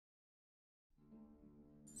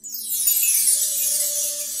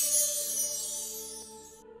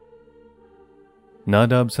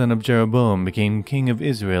Nadab son of Jeroboam became king of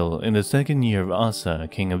Israel in the 2nd year of Asa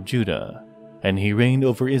king of Judah, and he reigned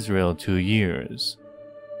over Israel 2 years.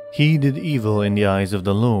 He did evil in the eyes of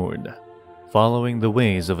the Lord, following the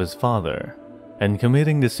ways of his father, and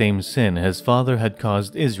committing the same sin his father had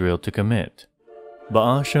caused Israel to commit.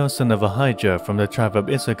 Baasha son of Ahijah from the tribe of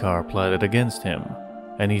Issachar plotted against him,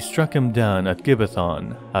 and he struck him down at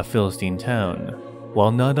Gibbethon, a Philistine town,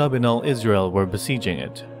 while Nadab and all Israel were besieging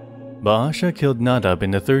it. Baasha killed Nadab in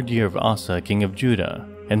the 3rd year of Asa king of Judah,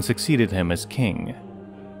 and succeeded him as king.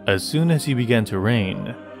 As soon as he began to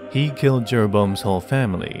reign, he killed Jeroboam's whole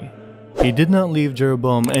family. He did not leave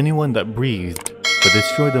Jeroboam anyone that breathed, but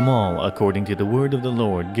destroyed them all according to the word of the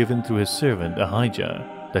Lord given through his servant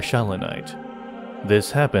Ahijah the Shilonite. This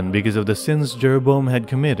happened because of the sins Jeroboam had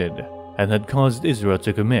committed and had caused Israel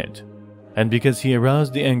to commit, and because he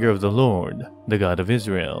aroused the anger of the Lord, the God of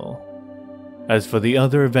Israel. As for the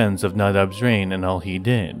other events of Nadab's reign and all he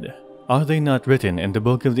did, are they not written in the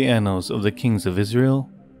book of the annals of the kings of Israel?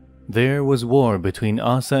 There was war between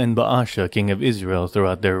Asa and Baasha king of Israel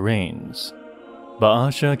throughout their reigns.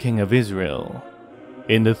 Baasha king of Israel.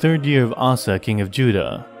 In the 3rd year of Asa king of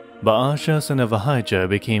Judah, Baasha son of Ahijah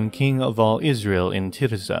became king of all Israel in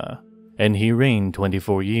Tirzah, and he reigned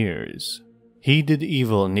 24 years. He did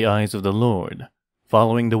evil in the eyes of the Lord,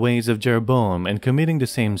 following the ways of Jeroboam and committing the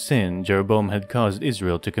same sin Jeroboam had caused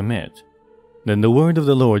Israel to commit. Then the word of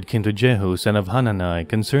the Lord came to Jehu son of Hanani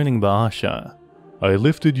concerning Baasha. I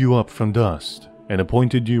lifted you up from dust, and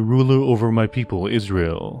appointed you ruler over my people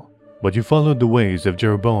Israel. But you followed the ways of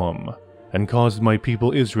Jeroboam, and caused my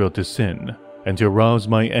people Israel to sin, and to arouse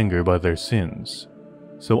my anger by their sins.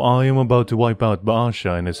 So I am about to wipe out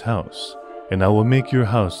Baasha and his house, and I will make your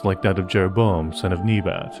house like that of Jeroboam son of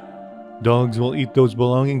Nebat. Dogs will eat those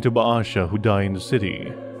belonging to Baasha who die in the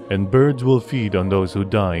city, and birds will feed on those who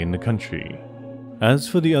die in the country. As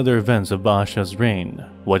for the other events of Baasha's reign,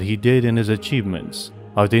 what he did and his achievements,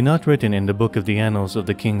 are they not written in the book of the annals of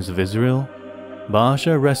the kings of Israel?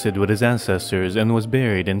 Baasha rested with his ancestors and was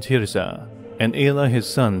buried in Tirzah, and Elah his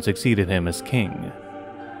son succeeded him as king.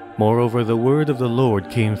 Moreover, the word of the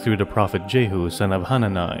Lord came through the prophet Jehu son of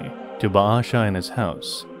Hanani to Baasha and his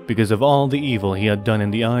house, because of all the evil he had done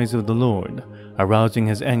in the eyes of the Lord, arousing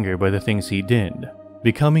his anger by the things he did,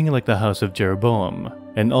 becoming like the house of Jeroboam,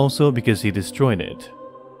 and also because he destroyed it.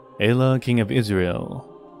 Elah king of Israel.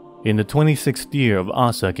 In the 26th year of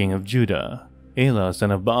Asa king of Judah, Elah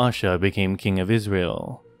son of Baasha became king of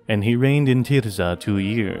Israel, and he reigned in Tirzah 2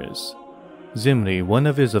 years. Zimri, one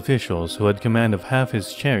of his officials who had command of half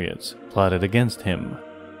his chariots, plotted against him.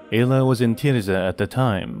 Elah was in Tirzah at the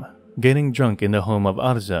time, getting drunk in the home of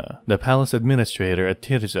Arza, the palace administrator at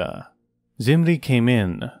Tirzah. Zimri came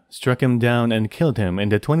in, struck him down and killed him in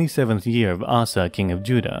the 27th year of Asa king of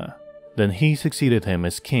Judah. Then he succeeded him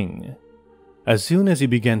as king. As soon as he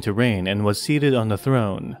began to reign and was seated on the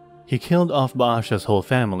throne, he killed off Baasha's whole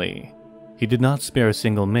family. He did not spare a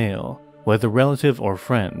single male, whether relative or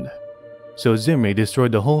friend. So Zimri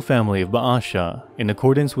destroyed the whole family of Baasha in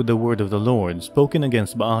accordance with the word of the Lord spoken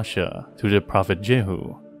against Baasha through the prophet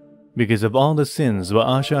Jehu. Because of all the sins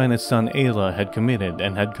Baasha and his son Elah had committed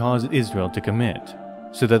and had caused Israel to commit,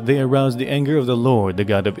 so that they aroused the anger of the Lord, the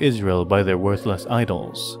God of Israel, by their worthless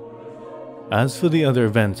idols. As for the other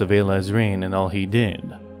events of Elah's reign and all he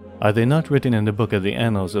did, are they not written in the book of the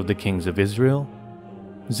annals of the kings of Israel?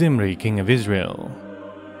 Zimri, king of Israel.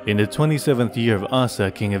 In the 27th year of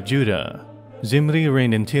Asa, king of Judah, Zimri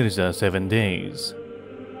reigned in Tirzah 7 days.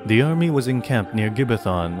 The army was encamped near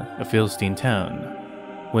Gibbethon, a Philistine town.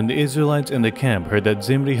 When the Israelites in the camp heard that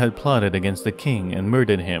Zimri had plotted against the king and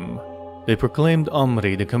murdered him, they proclaimed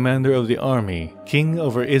Omri, the commander of the army, king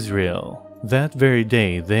over Israel, that very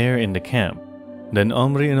day there in the camp. Then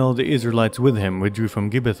Omri and all the Israelites with him withdrew from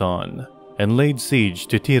Gibbethon and laid siege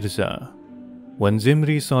to Tirzah. When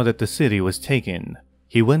Zimri saw that the city was taken,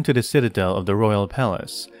 he went to the citadel of the royal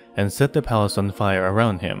palace and set the palace on fire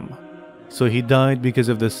around him. So he died because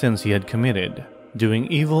of the sins he had committed,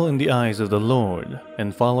 doing evil in the eyes of the Lord,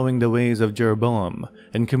 and following the ways of Jeroboam,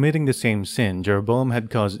 and committing the same sin Jeroboam had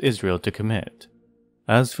caused Israel to commit.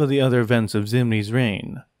 As for the other events of Zimri's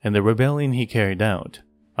reign, and the rebellion he carried out,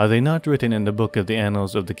 are they not written in the book of the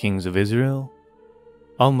annals of the kings of Israel?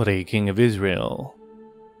 Omri, king of Israel.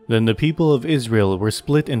 Then the people of Israel were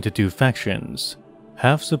split into 2 factions.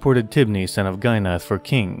 Half supported Tibni son of Ginath for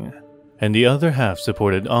king, and the other half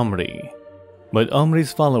supported Omri. But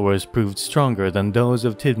Omri's followers proved stronger than those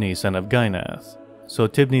of Tibni son of Ginath, so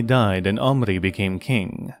Tibni died and Omri became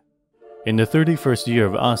king. In the 31st year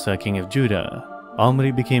of Asa king of Judah,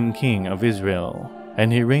 Omri became king of Israel,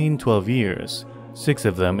 and he reigned 12 years, 6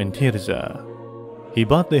 of them in Tirzah. He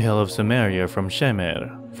bought the hill of Samaria from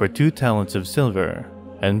Shemer for 2 talents of silver,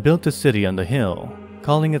 and built a city on the hill,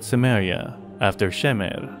 calling it Samaria, after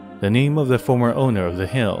Shemer, the name of the former owner of the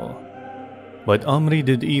hill. But Omri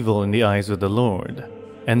did evil in the eyes of the Lord,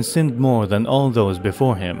 and sinned more than all those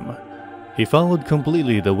before him. He followed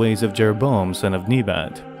completely the ways of Jeroboam son of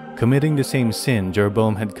Nebat, committing the same sin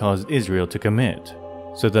Jeroboam had caused Israel to commit,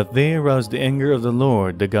 so that they aroused the anger of the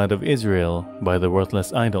Lord, the God of Israel, by the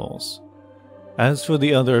worthless idols. As for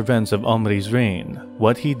the other events of Omri's reign,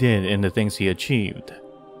 what he did and the things he achieved,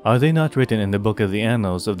 are they not written in the book of the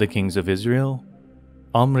annals of the kings of Israel?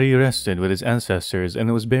 Omri rested with his ancestors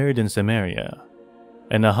and was buried in Samaria,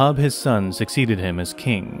 and Ahab his son succeeded him as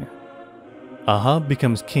king. Ahab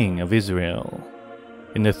becomes king of Israel.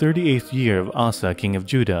 In the 38th year of Asa king of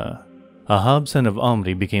Judah, Ahab son of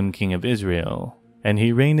Omri became king of Israel, and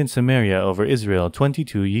he reigned in Samaria over Israel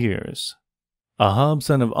 22 years. Ahab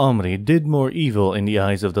son of Omri did more evil in the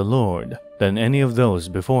eyes of the Lord than any of those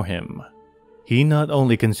before him. He not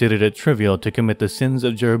only considered it trivial to commit the sins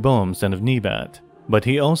of Jeroboam son of Nebat, but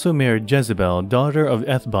he also married Jezebel, daughter of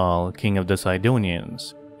Ethbaal, king of the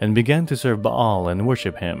Sidonians, and began to serve Baal and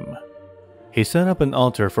worship him. He set up an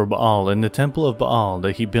altar for Baal in the temple of Baal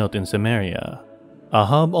that he built in Samaria.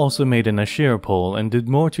 Ahab also made an Asherah pole and did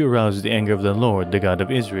more to arouse the anger of the Lord, the God of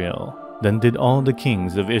Israel, than did all the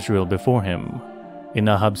kings of Israel before him. In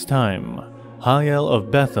Ahab's time, Hiel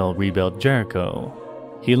of Bethel rebuilt Jericho.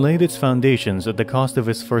 He laid its foundations at the cost of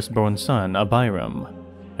his firstborn son Abiram,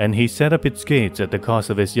 and he set up its gates at the cost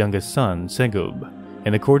of his youngest son Segub,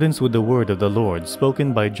 in accordance with the word of the Lord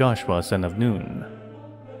spoken by Joshua son of Nun.